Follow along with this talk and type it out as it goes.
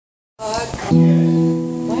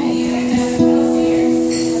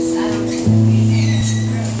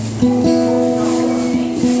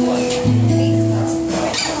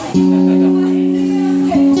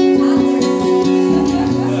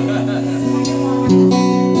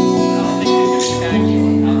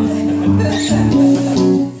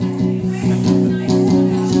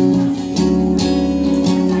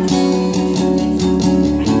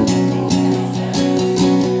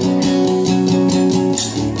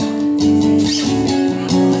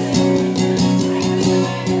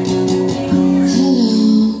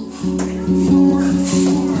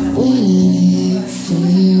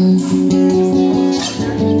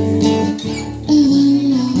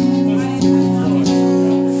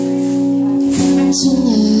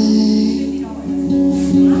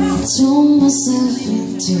Told myself a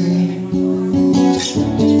dream.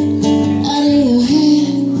 Out of your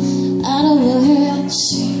head, out of your head,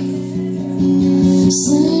 she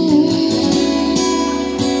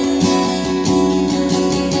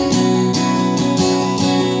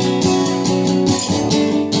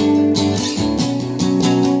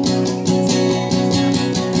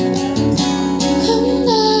come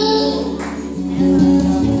down,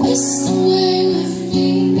 waste away with me.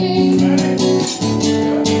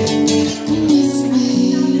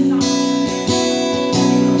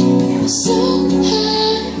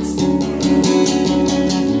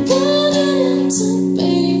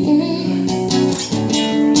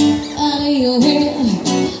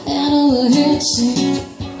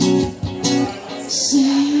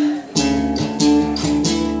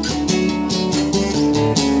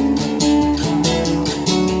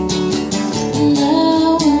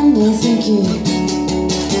 Thank you.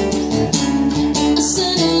 I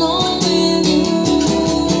said along with you.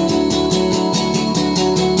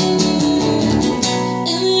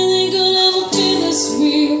 Anything could ever be this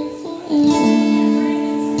real forever.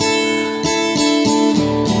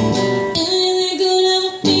 Anything could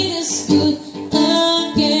ever be this good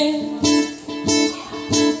again.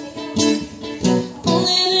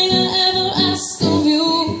 Only thing I ever ask of you,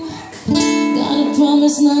 gotta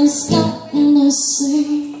promise not to stop when I say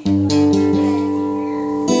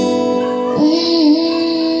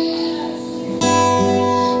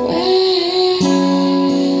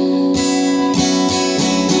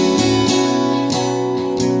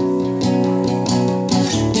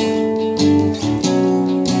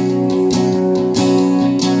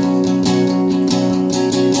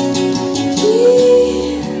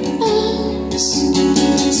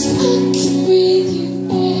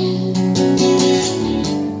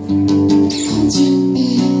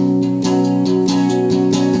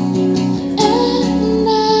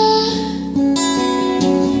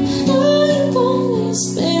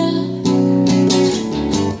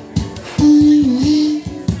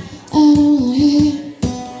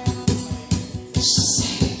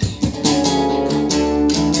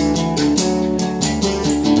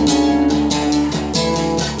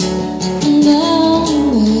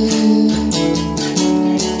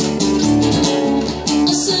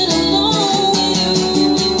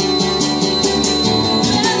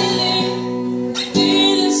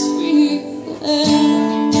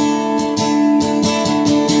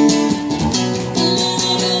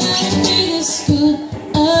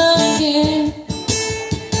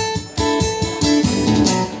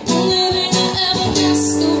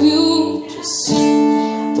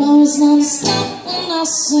not to stop when I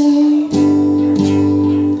say,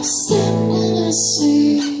 stop when I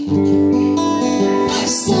say,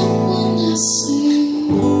 stop when I say,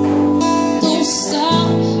 don't stop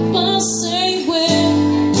when I say when.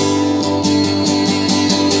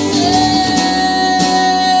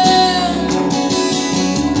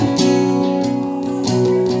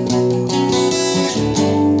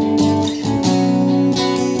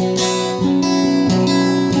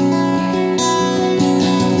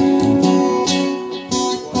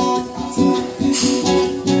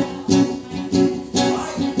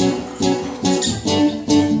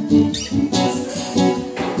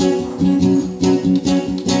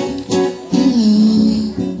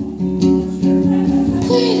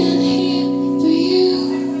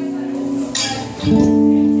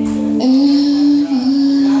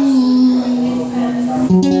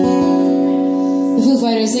 The Foo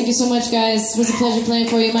Fighters, thank you so much, guys. It was a pleasure playing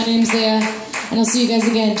for you. My name's Leia, and I'll see you guys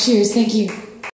again. Cheers. Thank you.